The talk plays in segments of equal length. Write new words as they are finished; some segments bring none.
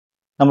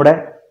നമ്മുടെ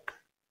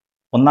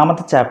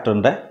ഒന്നാമത്തെ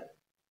ചാപ്റ്ററിൻ്റെ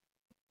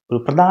ഒരു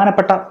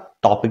പ്രധാനപ്പെട്ട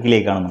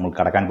ടോപ്പിക്കിലേക്കാണ് നമ്മൾ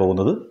കടക്കാൻ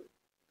പോകുന്നത്.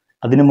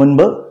 അതിനു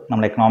മുൻപ്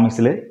നമ്മൾ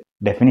എക്കണോമിക്സിൽ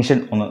ഡെഫിനിഷൻ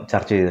ഒന്ന്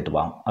ചർച്ച ചെയ്തിട്ട്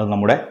പോകാം. അത്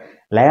നമ്മുടെ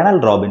Lionel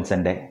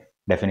റോബിൻസന്റെ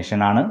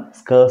ഡെഫിനിഷനാണ്,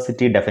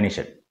 scarcity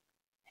definition.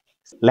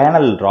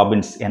 Lionel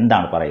Robbins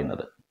എന്താണ്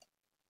പറയുന്നത്?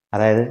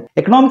 അതായത്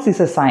economics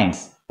is A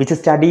science which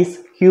studies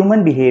human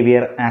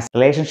behaviour as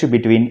relationship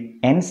between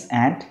ends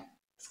and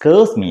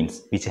scarce means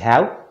which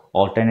have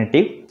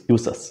alternative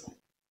uses.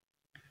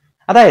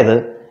 അതായത്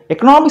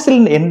എക്കണോമിക്സിൽ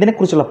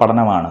എന്തിനെക്കുറിച്ചുള്ള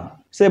പഠനമാണ്?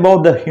 It's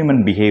about the human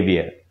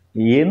behaviour.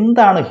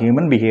 എന്താണ്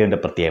ഹ്യൂമൻ ബിഹേവിയറിന്റെ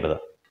പ്രത്യേകത?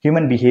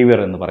 ഹ്യൂമൻ ബിഹേവിയർ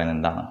എന്ന് പറയുന്നത്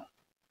എന്താണ്?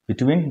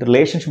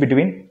 Relationship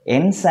between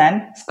ends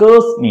and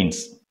scarce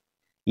means.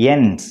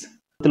 Ends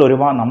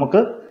ഒരുപാട്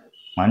നമുക്ക്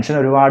മനുഷ്യന്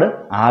ഒരുപാട്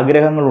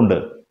ആഗ്രഹങ്ങളുണ്ട്,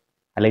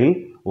 അല്ലെങ്കിൽ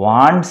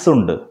വാണ്ട്സ്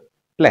ഉണ്ട്,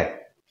 അല്ലേ?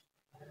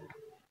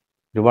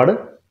 ഒരുപാട്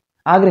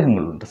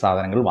ആഗ്രഹങ്ങളുണ്ട്,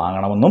 സാധനങ്ങൾ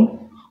വാങ്ങണമെന്നും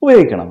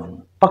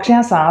ഉപയോഗിക്കണമെന്നും. പക്ഷെ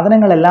ആ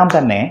സാധനങ്ങളെല്ലാം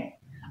തന്നെ,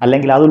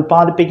 അല്ലെങ്കിൽ അത്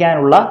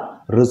ഉൽപ്പാദിപ്പിക്കാനുള്ള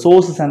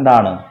റിസോഴ്സസ്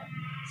എന്താണ്?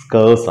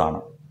 സ്കേഴ്സ് ആണ്.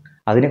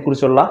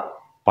 അതിനെക്കുറിച്ചുള്ള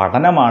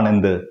പഠനമാണ്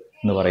എന്ത്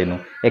എന്ന് പറയുന്നു?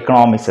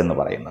 എക്കണോമിക്സ് എന്ന്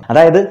പറയുന്നത്.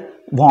 അതായത്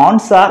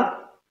വാണ്ട്സ് ആർ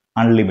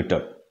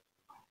അൺലിമിറ്റഡ്,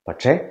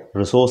 പക്ഷേ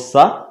റിസോഴ്സസ്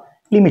ആർ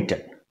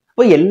ലിമിറ്റഡ്.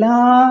 അപ്പോൾ എല്ലാ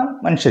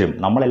മനുഷ്യരും,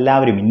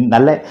 നമ്മളെല്ലാവരും,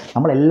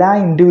 നമ്മളെല്ലാ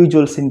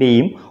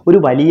ഇൻഡിവിജ്വൽസിൻ്റെയും ഒരു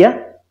വലിയ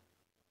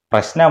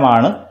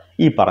പ്രശ്നമാണ്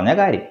ഈ പറഞ്ഞ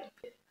കാര്യം.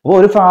 അപ്പോൾ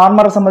ഒരു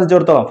ഫാർമറെ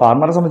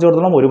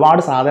സംബന്ധിച്ചിടത്തോളം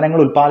ഒരുപാട് സാധനങ്ങൾ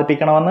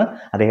ഉൽപ്പാദിപ്പിക്കണമെന്ന്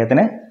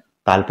അദ്ദേഹത്തിന്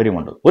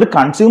താല്പര്യമുണ്ട്. ഒരു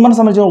കൺസ്യൂമറിനെ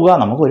സംബന്ധിച്ച് നോക്കുക,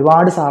 നമുക്ക്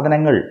ഒരുപാട്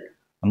സാധനങ്ങൾ,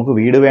 നമുക്ക്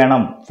വീട്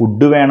വേണം,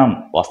 ഫുഡ് വേണം,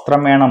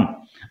 വസ്ത്രം വേണം,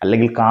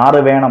 അല്ലെങ്കിൽ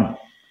കാറ് വേണം,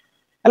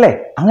 അല്ലേ?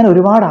 അങ്ങനെ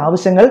ഒരുപാട്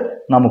ആവശ്യങ്ങൾ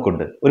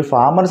നമുക്കുണ്ട്. ഒരു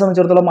ഫാർമറെ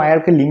സംബന്ധിച്ചിടത്തോളം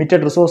അയാൾക്ക്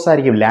ലിമിറ്റഡ് റിസോഴ്സ്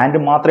ആയിരിക്കും,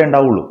 ലാൻഡ് മാത്രമേ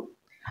ഉണ്ടാവുള്ളൂ.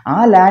 ആ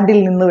ലാൻഡിൽ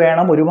നിന്ന്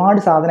വേണം ഒരുപാട്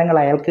സാധനങ്ങൾ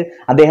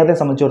അദ്ദേഹത്തെ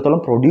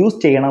സംബന്ധിച്ചിടത്തോളം പ്രൊഡ്യൂസ്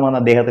ചെയ്യണമെന്ന്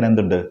അദ്ദേഹത്തിന്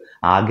എന്തുണ്ട്?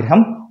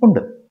 ആഗ്രഹം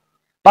ഉണ്ട്.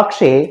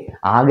 പക്ഷേ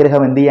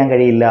ആഗ്രഹം എന്ത് ചെയ്യാൻ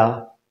കഴിയില്ല.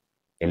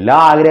 എല്ലാ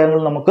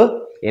ആഗ്രഹങ്ങളും നമുക്ക്,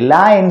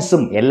 എല്ലാ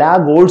എൻസും എല്ലാ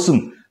ഗോൾസും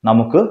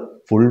നമുക്ക്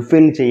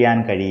ഫുൾഫിൽ ചെയ്യാൻ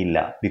കഴിയില്ല.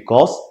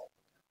 Because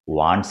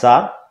wants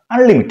R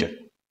unlimited.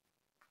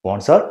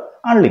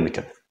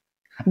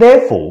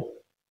 Therefore,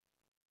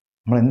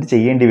 നമ്മൾ എന്ത്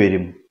ചെയ്യേണ്ടി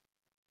വരും?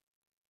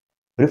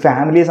 ഒരു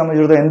ഫാമിലിയെ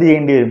സംബന്ധിച്ചിടത്തോളം എന്ത്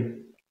ചെയ്യേണ്ടി വരും?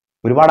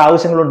 ഒരുപാട്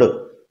ആവശ്യങ്ങളുണ്ട്.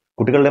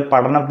 കുട്ടികളുടെ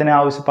പഠനത്തിന്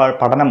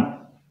പഠനം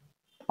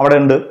അവിടെ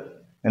ഉണ്ട്.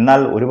 എന്നാൽ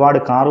ഒരുപാട്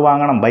കാറ്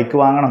വാങ്ങണം, ബൈക്ക്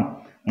വാങ്ങണം,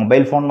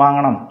 മൊബൈൽ ഫോൺ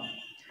വാങ്ങണം,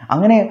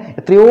 അങ്ങനെ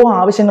എത്രയോ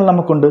ആവശ്യങ്ങൾ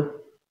നമുക്കുണ്ട്.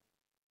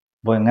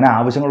 അപ്പോൾ എങ്ങനെ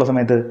ആവശ്യങ്ങളുള്ള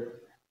സമയത്ത്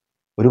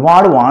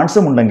ഒരുപാട്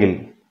വാണ്ട്സും ഉണ്ടെങ്കിൽ,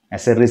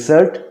 as A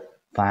result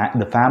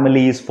the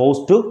family is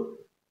forced to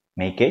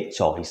make A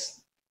choice,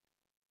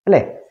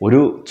 അല്ലേ?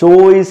 ഒരു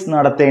ചോയ്സ്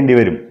നടത്തേണ്ടി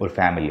വരും ഒരു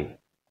ഫാമിലി.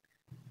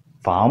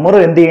 ഫാമർ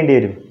എന്ത് ചെയ്യേണ്ടി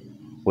വരും?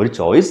 ഒരു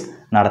ചോയ്സ്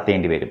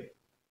നടത്തേണ്ടി വരും.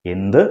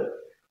 എന്ത്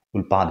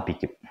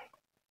ഉൽപ്പാദിപ്പിക്കും?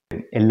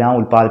 എല്ലാം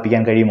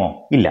ഉൽപ്പാദിപ്പിക്കാൻ കഴിയുമോ?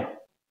 ഇല്ല.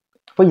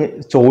 അപ്പോൾ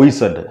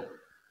ചോയ്സ് ഉണ്ട്.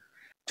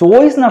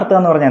 ചോയ്സ് നടത്തുക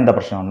എന്ന് പറഞ്ഞാൽ എന്താ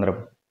പ്രശ്നം? അന്നേരം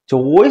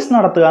ചോയ്സ്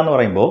നടത്തുക എന്ന്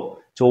പറയുമ്പോൾ,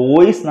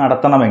 ചോയ്സ്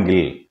നടത്തണമെങ്കിൽ,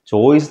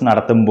 ചോയ്സ്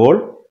നടത്തുമ്പോൾ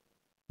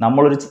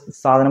നമ്മളൊരു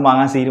സാധനം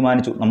വാങ്ങാൻ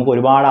തീരുമാനിച്ചു, നമുക്ക്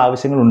ഒരുപാട്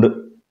ആവശ്യങ്ങളുണ്ട്,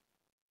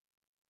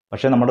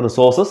 പക്ഷെ നമ്മുടെ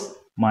റിസോഴ്സസ്,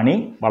 മണി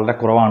വളരെ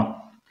കുറവാണ്.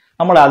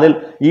 നമ്മൾ അതിൽ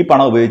ഈ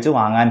പണം ഉപയോഗിച്ച്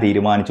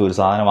ഒരു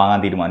സാധനം വാങ്ങാൻ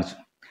തീരുമാനിച്ചു.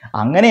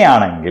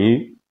 അങ്ങനെയാണെങ്കിൽ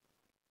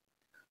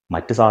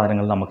മറ്റു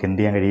സാധനങ്ങൾ നമുക്ക് എന്ത്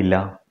ചെയ്യാൻ കഴിയില്ല?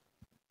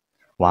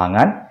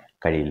 വാങ്ങാൻ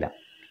കഴിയില്ല.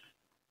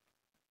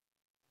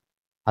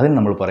 അതിന്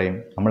നമ്മൾ പറയും,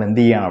 നമ്മൾ എന്ത്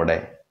ചെയ്യണം അവിടെ?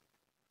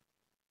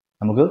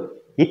 നമുക്ക്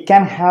it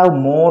can have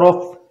more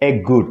of A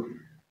good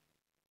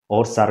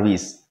or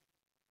service.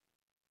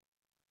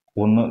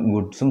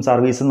 ഗുഡ്സും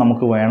സർവീസും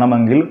നമുക്ക്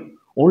വേണമെങ്കിൽ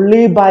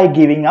only by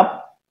giving up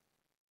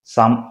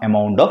some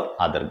amount of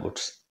other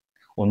goods.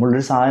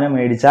 നമ്മളൊരു സാധനം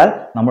മേടിച്ചാൽ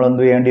നമ്മൾ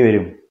എന്ത് ചെയ്യേണ്ടി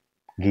വരും?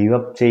 ഗീവ്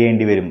അപ്പ്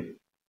ചെയ്യേണ്ടി വരും.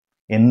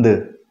 എന്ത്?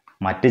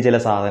 മറ്റ് ചില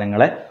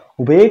സാധനങ്ങളെ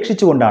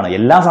ഉപേക്ഷിച്ചുകൊണ്ടാണ്.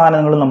 എല്ലാ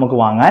സാധനങ്ങളും നമുക്ക്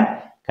വാങ്ങാൻ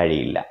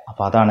കഴിയില്ല.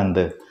 അപ്പൊ അതാണ്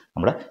എന്ത്?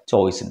 നമ്മുടെ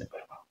ചോയ്സിന്റെ.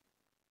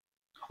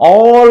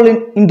 All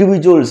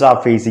individuals are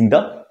facing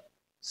the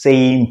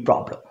same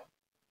problem,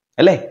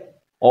 അല്ലേ?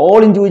 All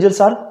individuals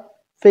are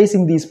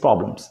facing these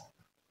problems.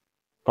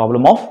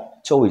 Problem of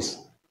choice.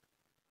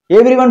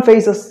 Everyone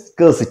faces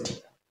scarcity,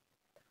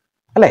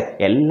 അല്ലേ?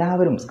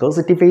 എല്ലാവരും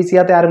scarcity ഫേസ്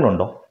ചെയ്യാത്ത ആരെങ്കിലും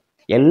ഉണ്ടോ?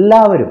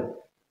 എല്ലാവരും.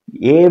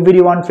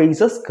 Everyone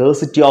faces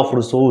scarcity of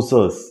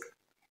resources,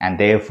 and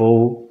therefore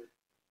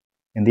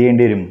എന്ത്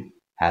ചെയ്യേണ്ടി വരും?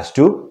 Has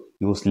to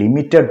use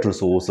limited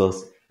resources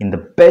in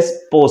the best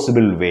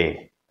possible way.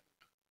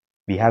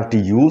 We have to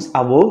use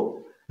our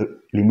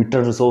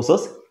limited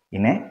resources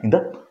in the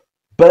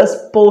best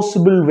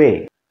possible way.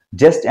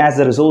 Just as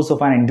the resource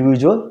of an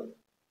individual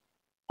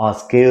are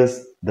scarce,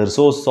 the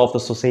resources of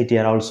the society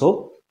are also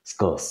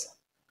scarce.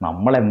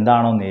 നമ്മൾ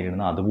എന്താണോ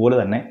നേരിടുന്നത് അതുപോലെ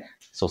തന്നെ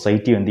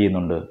society എന്ത്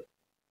ചെയ്യുന്നുണ്ട്?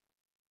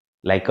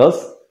 Like us,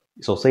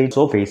 society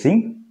also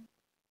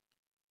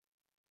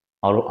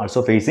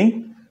facing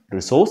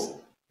resource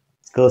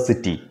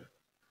scarcity.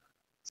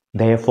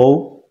 Therefore,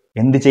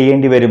 എന്ത്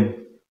ചെയ്യേണ്ടി വരും?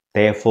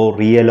 Therefore,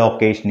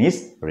 reallocation is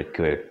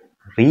required.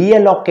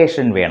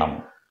 Reallocation വേണം.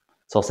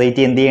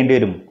 സൊസൈറ്റി എന്ത് ചെയ്യേണ്ടി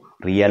വരും?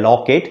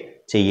 Reallocate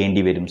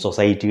ചെയ്യേണ്ടി വരും.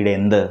 സൊസൈറ്റിയുടെ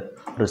എന്ത്?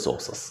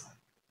 Resources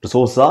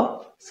R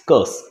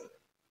scarce.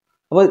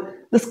 Well,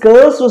 the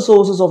scarce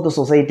resources of the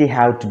society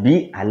have to be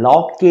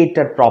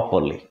allocated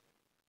properly.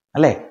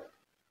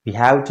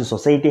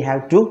 Society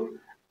have to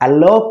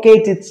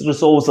allocate its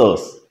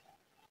resources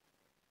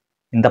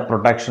in the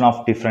production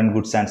of different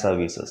goods and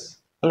services.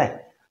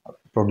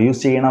 Produce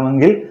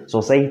ചെയ്യണമെങ്കിൽ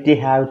society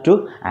have to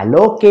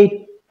allocate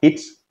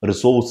its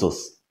resources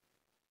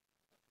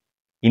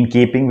in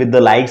keeping with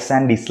the likes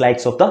and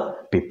dislikes of the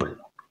people.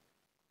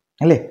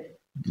 അല്ലേ,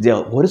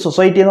 ഒരു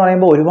society എന്ന്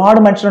പറയുമ്പോൾ ഒരുപാട്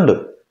മനുഷ്യരുണ്ട്.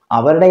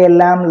 അവരുടെ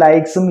എല്ലാം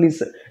ലൈക്സും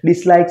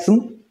ഡിസ്ലൈക്സും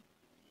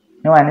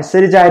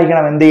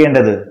അനുസരിച്ചായിരിക്കണം എന്ത്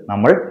ചെയ്യേണ്ടത്,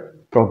 നമ്മൾ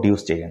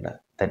പ്രൊഡ്യൂസ് ചെയ്യേണ്ടത്.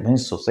 That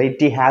means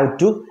society have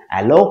to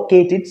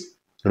allocate its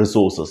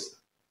resources,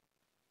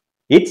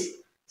 its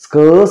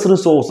scarce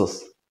resources.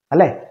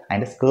 അല്ലെ,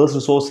 അതിന്റെ scarce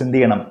resource എന്ത്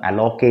ചെയ്യണം,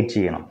 allocate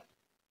ചെയ്യണം.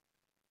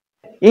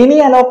 Any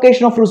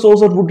allocation of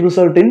resources would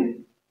result in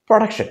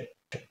production.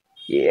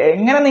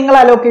 എങ്ങനെ നിങ്ങൾ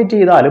allocate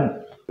ചെയ്താലും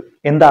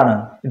എന്താണ്,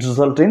 it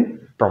result in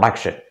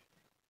production.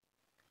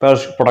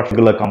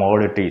 Particular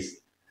commodities,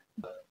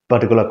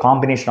 particular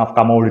combination of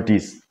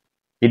commodities.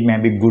 It may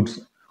be goods,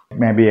 it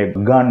may be a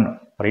gun,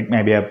 or it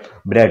may be a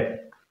bread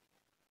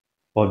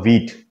or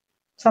wheat,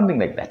 something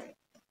like that.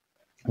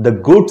 The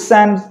goods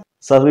and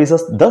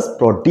services thus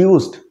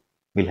produced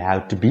will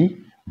have to be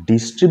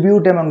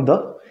distributed among the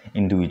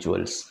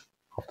individuals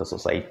of the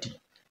society.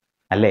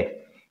 Alle,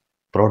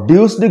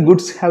 produced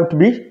goods have to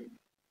be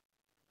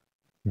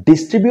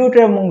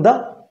distributed among the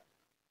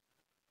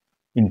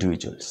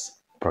individuals.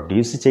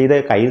 Produce ചെയ്ത്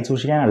കയ്യിൽ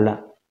സൂക്ഷിക്കാനല്ല,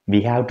 we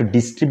have to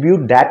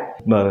distribute that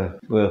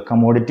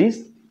commodities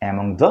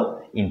among the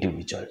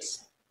individuals.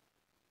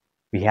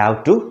 We have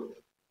to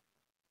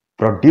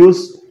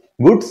produce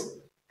goods,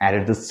 and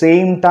at the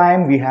same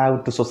time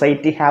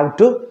society have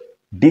to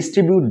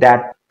distribute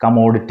that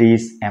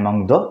commodities among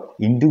the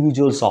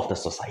individuals of the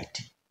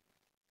society.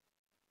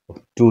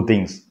 Two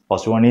things.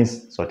 First one is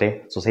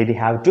society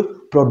have to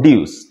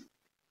produce.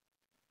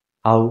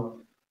 How?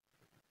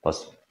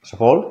 First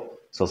of all,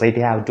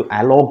 society have to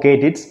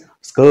allocate its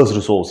scarce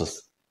resources.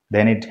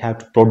 Then it have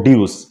to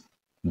produce.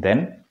 Then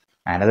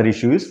another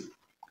issue is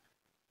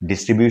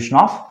distribution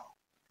of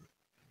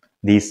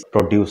these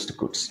produced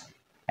goods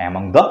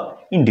among the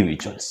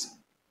individuals.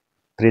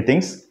 Three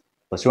things.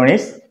 First one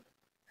is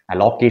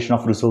allocation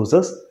of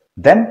resources,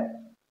 then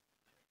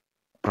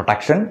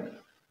production,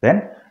 then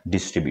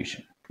distribution.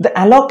 The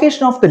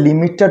allocation of the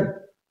limited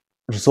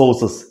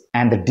resources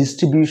and the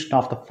distribution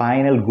of the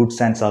final goods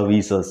and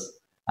services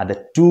are the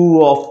two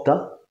of the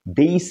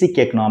basic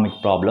economic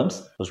problems.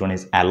 First one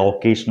is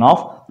allocation of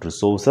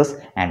resources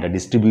and the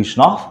distribution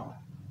of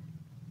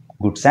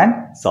goods and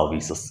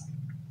services.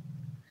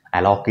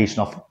 Allocation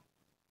of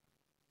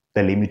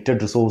the limited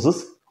resources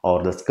or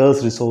the scarce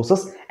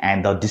resources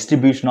and the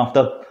distribution of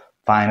the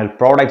final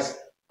products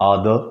are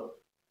the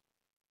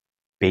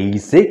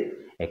basic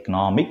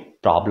economic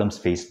problems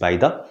faced by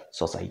the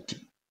society.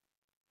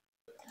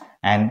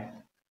 And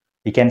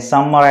we can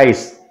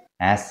summarize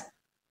as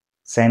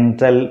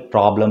central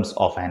problems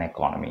of an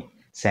economy.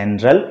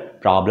 Central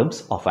problems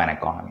of an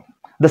economy.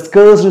 The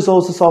scarce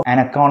resources of an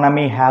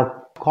economy have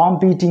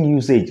competing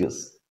usages.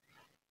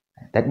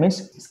 That means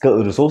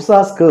resources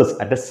are scarce.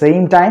 At the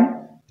same time,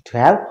 it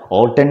have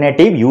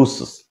alternative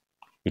uses.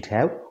 It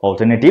have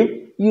alternative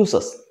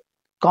uses.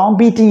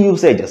 Competing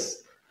usages.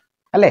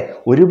 അല്ലെ,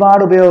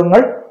 ഒരുപാട്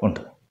ഉപയോഗങ്ങൾ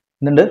ഉണ്ട്.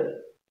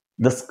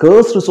 The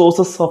scarce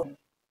resources of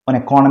an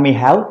economy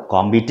have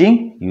competing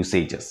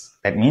usages.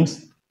 That means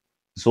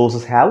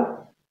resources have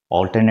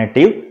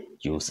alternative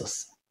uses.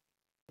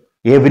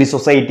 Every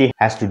society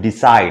has to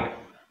decide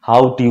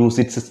how to use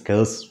its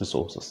scarce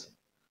resources.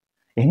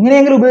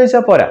 എങ്ങനെയെങ്കിലും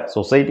ഉപയോഗിച്ചാൽ പോരാ.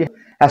 Society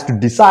has to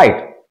decide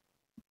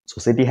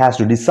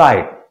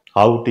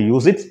how to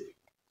use its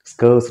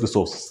scarce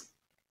resources.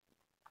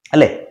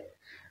 അല്ലെ,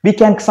 we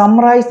can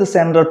summarize the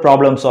central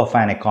problems of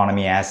an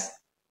economy as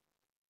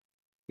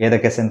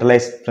ഏതൊക്കെ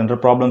central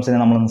problems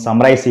നമ്മൾ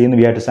summarize ചെയ്യുന്നു.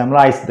 We have to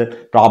summarize the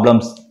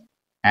problems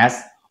as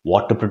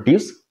what to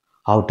produce,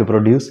 how to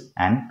produce,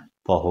 and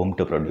for whom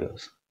to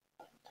produce.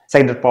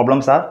 Central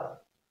problems are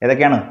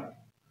ഏതൊക്കെയാണ്?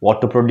 What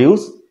to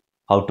produce,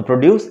 how to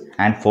produce,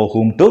 and for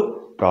whom to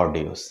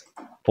produce.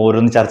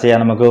 ഓരോന്ന് ചർച്ച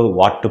ചെയ്യാൻ നമുക്ക്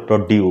what to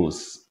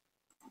produce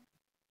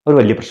ഒരു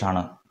വലിയ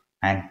പ്രശ്നമാണ്.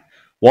 And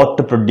what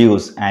to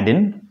produce and in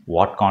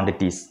what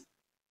quantities.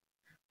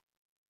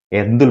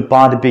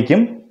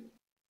 എന്തുൽപാദിപ്പിക്കും,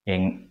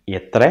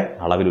 എത്ര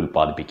അളവിൽ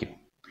ഉൽപ്പാദിപ്പിക്കും.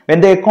 When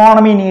the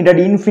economy needed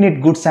infinite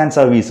goods and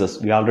services,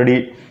 we already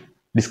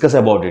discussed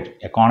about it.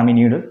 Economy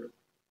needed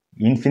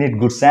infinite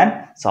goods and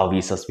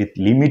services with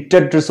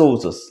limited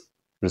resources.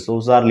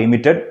 Resources are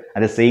limited,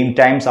 at the same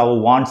time our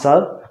wants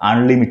are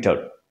unlimited.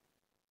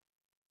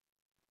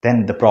 Then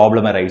the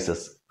problem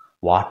arises,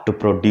 what to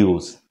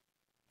produce,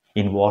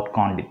 in what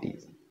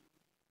quantities.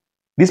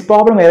 This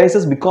problem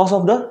arises because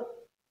of the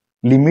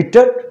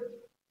limited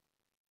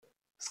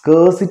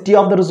scarcity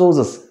of the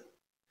resources,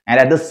 and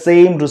at the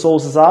same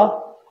resources are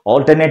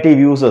alternative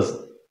uses,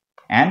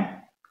 and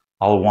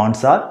our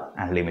wants are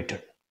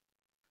unlimited.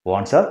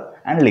 Wants are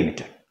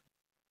unlimited.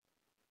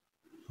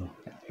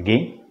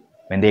 Again,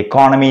 when the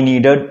economy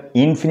needed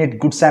infinite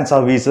goods and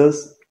services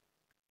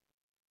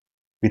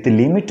With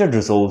limited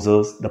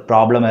resources, the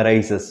problem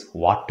arises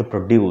what to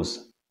produce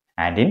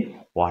and in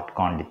what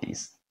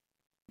quantities.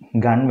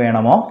 Gun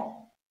വേണമോ,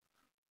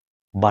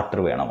 butter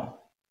വേണമോ,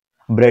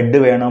 bread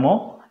വേണമോ,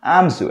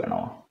 arms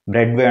വേണമോ,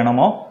 bread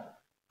വേണമോ,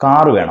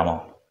 car വേണമോ?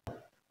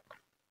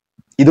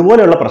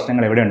 ഇതുപോലെയുള്ള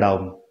പ്രശ്നങ്ങൾ എവിടെ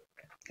ഉണ്ടാവും?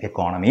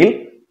 എക്കോണമിയിൽ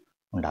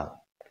ഉണ്ടാകും.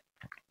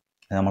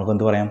 നമ്മൾക്ക്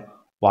എന്ത് പറയാം?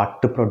 What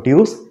to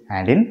produce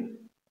and in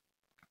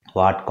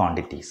what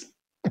quantities.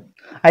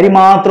 അരി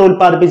മാത്രം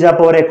ഉൽപ്പാദിപ്പിച്ചാൽ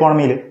പോരെ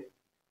എക്കോണമിയിൽ?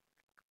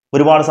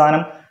 ഒരുപാട്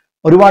സാധനം,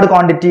 ഒരുപാട്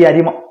ക്വാണ്ടിറ്റി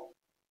അരി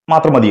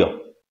മാത്രം മതിയോ?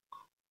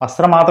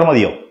 വസ്ത്രം മാത്രം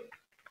മതിയോ?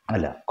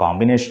 അല്ല,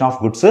 കോമ്പിനേഷൻ ഓഫ്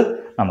ഗുഡ്സ്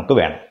നമുക്ക്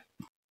വേണം.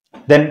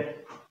 Then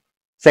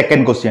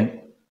second question,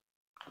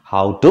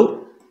 how to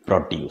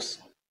produce?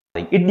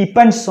 It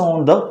depends on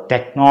the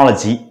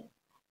technology,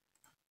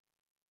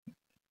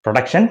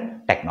 production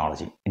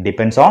technology. It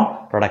depends on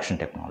production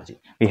technology.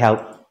 We have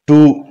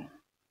two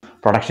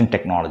production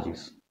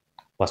technologies.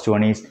 First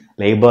one is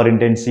labor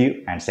intensive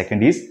and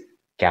second is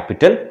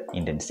capital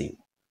intensive.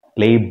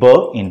 Labor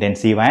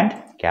intensive and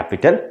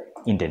capital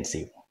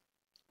intensive.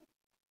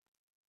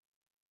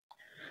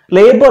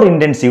 Labor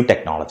intensive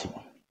technology.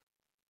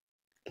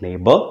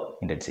 Labor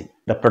intensive,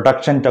 the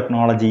production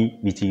technology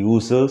which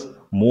uses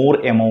more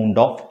amount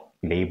of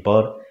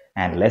labor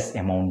and less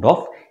amount of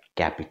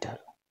capital.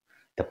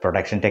 The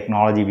production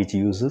technology which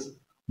uses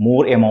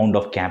more amount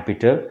of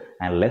capital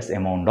and less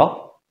amount of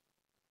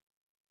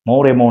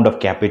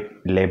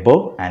labor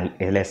and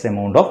less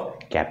amount of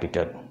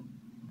capital.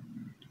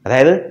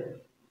 അതായത്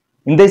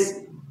in this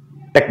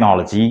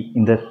technology,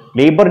 in the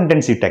labor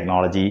intensive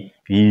technology,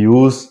 we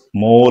use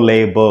more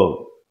labor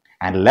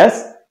and less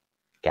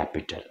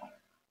capital.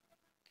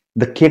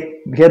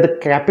 Here the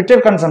capital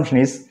consumption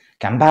is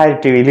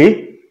comparatively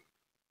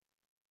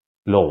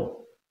low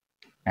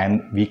and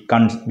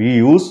we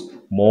use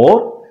more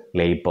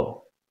labor.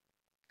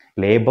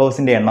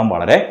 ലേബേഴ്സിന്റെ എണ്ണം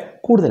വളരെ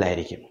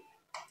കൂടുതലായിരിക്കും.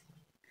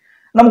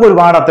 നമുക്ക്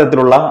ഒരുപാട്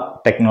അത്തരത്തിലുള്ള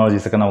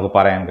technologies ഒക്കെ നമുക്ക്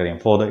പറയാൻ കഴിയും.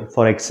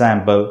 ഫോർ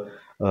എക്സാമ്പിൾ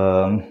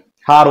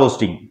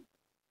ഹാർവെസ്റ്റിംഗ്,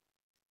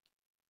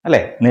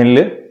 അല്ലെ?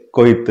 നെല്ല്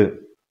കൊയ്ത്ത്.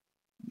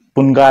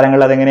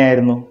 മുൻകാലങ്ങളിൽ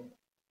അതെങ്ങനെയായിരുന്നു?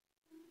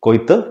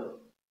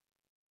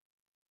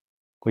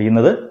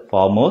 കൊയ്യുന്നത്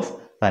ഫാമേഴ്സ്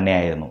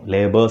തന്നെയായിരുന്നു,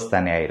 ലേബേഴ്സ്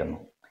തന്നെയായിരുന്നു.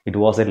 It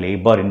was A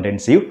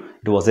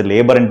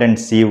labour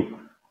intensive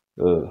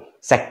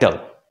sector.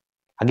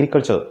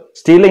 agriculture,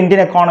 still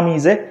Indian economy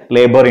is a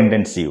labor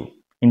intensive.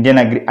 Indian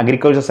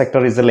agriculture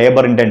sector is a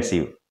labor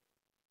intensive.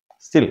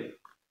 Still,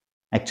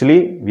 actually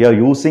we are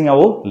using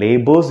our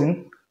labors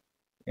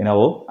in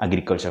our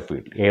agriculture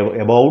field.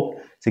 About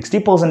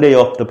 60%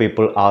 of the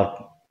people are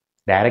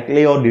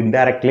directly or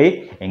indirectly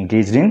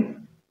engaged in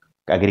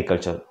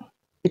agriculture.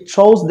 It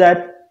shows that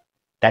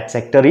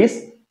sector is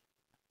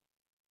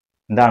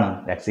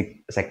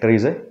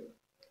a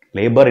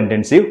labor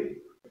intensive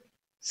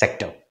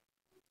sector.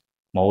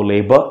 More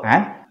labor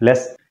and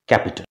less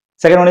capital.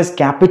 Second one is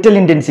capital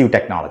intensive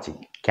technology.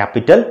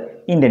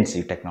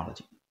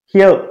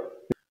 Here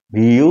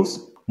we use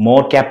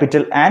more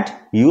capital and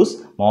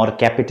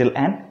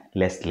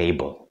less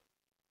labor.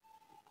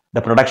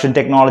 The production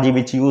technology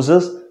which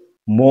uses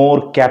more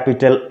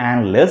capital and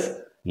less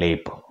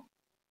labor.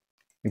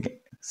 Okay.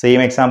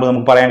 Same example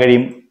നമുക്ക് പറയാൻ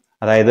കഴിയും.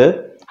 അതായത്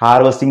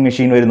harvesting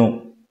machine വരുന്നു,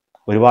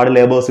 ഒരുപാട്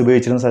labours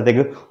ഉപയോഗിച്ചിരുന്ന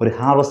സ്ഥലത്തേക്ക് ഒരു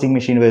harvesting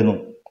machine വരുന്നു.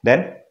 ദെൻ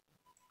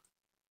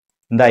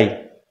എന്തായി?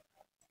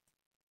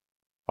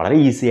 വളരെ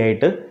ഈസി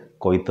ആയിട്ട്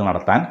കൊയ്ത്ത്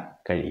നടത്താൻ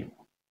കഴിയും.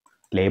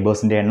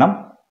 ലേബേഴ്സിന്റെ എണ്ണം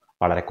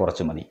വളരെ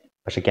കുറച്ച് മതി,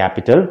 പക്ഷെ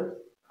ക്യാപിറ്റൽ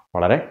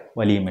വളരെ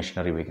വലിയ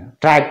മെഷീനറി ഉപയോഗിക്കുന്നു.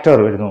 ട്രാക്ടർ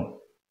വരുന്നു,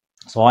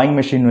 സോയിങ്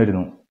മെഷീൻ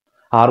വരുന്നു,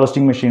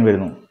 ഹാർവെസ്റ്റിംഗ് മെഷീൻ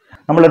വരുന്നു.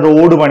 നമ്മൾ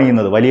റോഡ്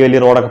പണിയുന്നത്, വലിയ വലിയ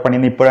റോഡൊക്കെ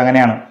പണിയുന്നത്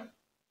ഇപ്പോഴങ്ങനെയാണ്.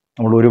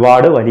 നമ്മൾ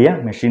ഒരുപാട് വലിയ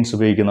മെഷീൻസ്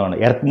ഉപയോഗിക്കുന്നതാണ്.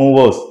 എർത്ത്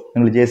മൂവേഴ്സ്,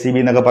 നിങ്ങൾ JCB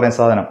എന്നൊക്കെ പറയുന്ന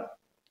സാധനം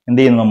എന്ത്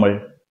ചെയ്യുന്നു? നമ്മൾ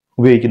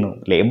ഉപയോഗിക്കുന്നു.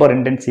 ലേബർ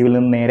ഇന്റൻസീവിൽ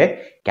നിന്ന് നേരെ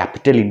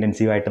ക്യാപിറ്റൽ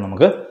ഇന്റൻസീവ് ആയിട്ട്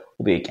നമുക്ക്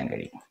ഉപയോഗിക്കാൻ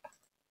കഴിയും.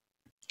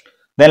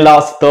 Then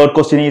third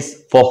question is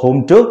for whom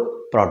to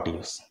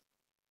produce.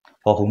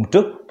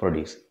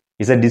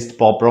 Is a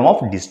problem of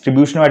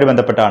distributionുമായിട്ട്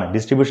ബന്ധപ്പെട്ടാണ്.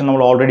 ഡിസ്ട്രിബ്യൂഷൻ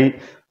നമ്മൾ ഓൾറെഡി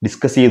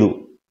ഡിസ്കസ് ചെയ്തു.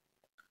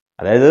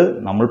 അതായത്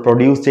നമ്മൾ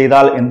പ്രൊഡ്യൂസ്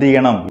ചെയ്താൽ എന്ത്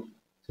ചെയ്യണം?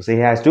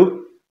 Society has to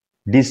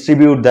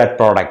distribute that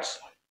products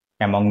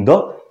among the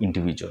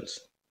individuals.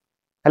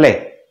 അല്ലേ?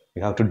 We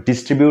have to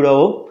distribute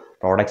our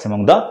products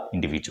among the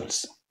individuals.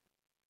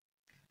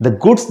 The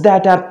goods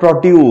that are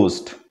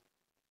produced,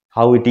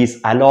 how it is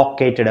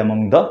allocated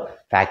among the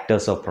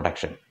factors of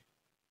production.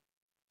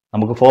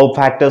 നമുക്ക് 4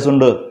 factors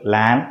ഉണ്ട്: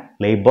 land,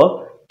 labor,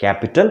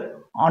 capital,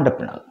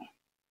 entrepreneur.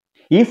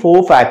 ഈ 4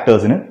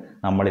 factorsന്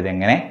നമ്മൾ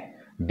ഇതെങ്ങനെ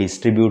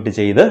distribute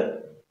ചെയ്ത്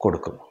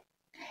കൊടുക്കും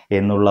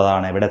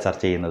എന്നുള്ളതാണ് ഇവിടെ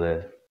ചർച്ച ചെയ്യുന്നത്.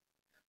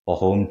 For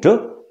whom to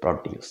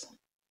produce.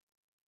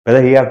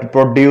 Whether you have to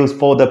produce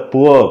for the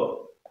poor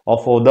or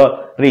for the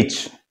rich.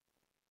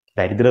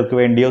 ദരിദ്രർക്ക്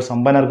വേണ്ടിയോ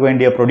സമ്പന്നർക്ക്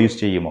വേണ്ടിയോ പ്രൊഡ്യൂസ്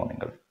ചെയ്യുമോ?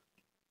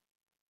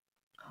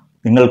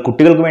 നിങ്ങൾ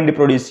കുട്ടികൾക്ക് വേണ്ടി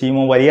പ്രൊഡ്യൂസ്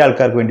ചെയ്യുമോ? വലിയ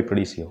ആൾക്കാർക്ക് വേണ്ടി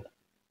പ്രൊഡ്യൂസ് ചെയ്യുമോ?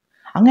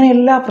 അങ്ങനെ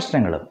എല്ലാ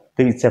പ്രശ്നങ്ങളും.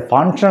 It's A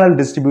functional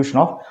distribution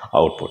of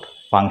output.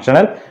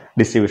 Functional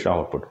distribution of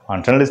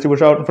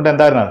output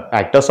എന്തായിരുന്നു?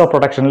 ഫാക്ടേഴ്സ് ഓഫ്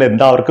പ്രൊഡക്ഷനിൽ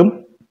എല്ലാവർക്കും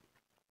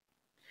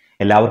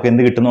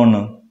എന്ത്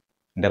കിട്ടുന്നു?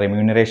 അതിൻ്റെ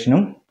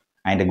റെമ്യൂണറേഷനും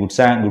അതിൻ്റെ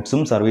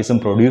ഗുഡ്സും സർവീസും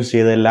പ്രൊഡ്യൂസ്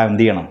ചെയ്തതെല്ലാം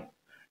എന്ത് ചെയ്യണം?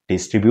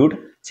 ഡിസ്ട്രിബ്യൂട്ട്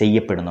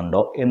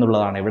ചെയ്യപ്പെടുന്നുണ്ടോ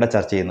എന്നുള്ളതാണ് ഇവിടെ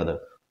ചർച്ച ചെയ്യുന്നത്.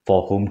 Four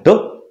ഹൂം to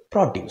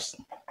produce.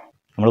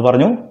 നമ്മൾ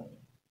പറഞ്ഞു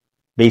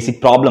ബേസിക്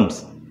പ്രോബ്ലംസ്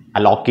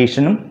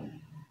അലോക്കേഷനും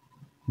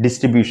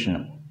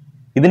ഡിസ്ട്രിബ്യൂഷനും.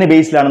 ഇതിന്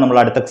ബേസിലാണ് നമ്മൾ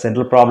അടുത്ത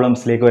സെൻട്രൽ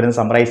പ്രോബ്ലംസിലേക്ക് വരുന്ന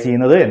സമ്മറൈസ്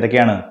ചെയ്യുന്നത്.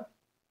 എന്തൊക്കെയാണ്?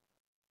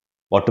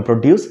 What to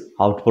produce,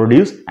 how to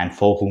produce and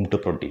four ഹൂം to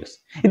produce.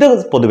 ഇത്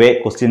പൊതുവെ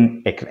ക്വസ്റ്റ്യൻ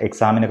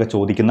എക്സാമിനൊക്കെ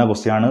ചോദിക്കുന്ന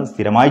ക്വസ്റ്റ്യൻ ആണ്,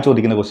 സ്ഥിരമായി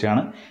ചോദിക്കുന്ന ക്വസ്റ്റ്യൻ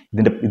ആണ്.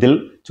 ഇതിൽ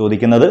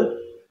ചോദിക്കുന്നത്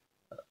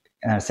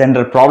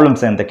സെൻട്രൽ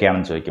പ്രോബ്ലംസ്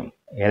എന്തൊക്കെയാണെന്ന് ചോദിക്കും.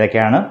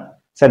 ഏതൊക്കെയാണ്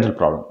സെൻട്രൽ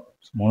പ്രോബ്ലം?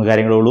 3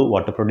 കാര്യങ്ങളേ ഉള്ളൂ.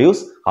 What to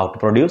produce, how to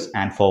produce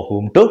and four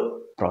ഹൂം to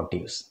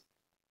produce.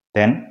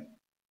 Then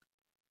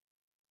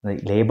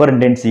labour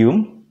ഇൻറ്റൻസീവും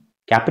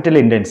capital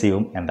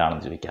ഇൻറ്റൻസീവും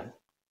എന്താണെന്ന് ചോദിക്കാം.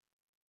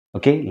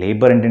 ഓക്കെ,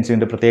 ലേബർ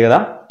ഇൻറ്റൻസീവിൻ്റെ പ്രത്യേകത,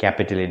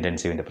 ക്യാപിറ്റൽ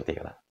ഇൻറ്റൻസീവിൻ്റെ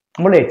പ്രത്യേകത.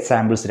 നമ്മുടെ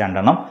എക്സാമ്പിൾസ്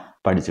 2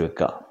 പഠിച്ചു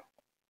വെക്കുക.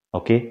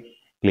 Okay,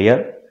 clear?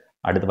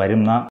 അടുത്ത്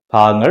വരുന്ന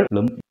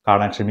ഭാഗങ്ങളും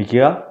കാണാൻ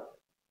ശ്രമിക്കുക.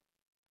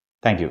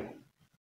 Thank you.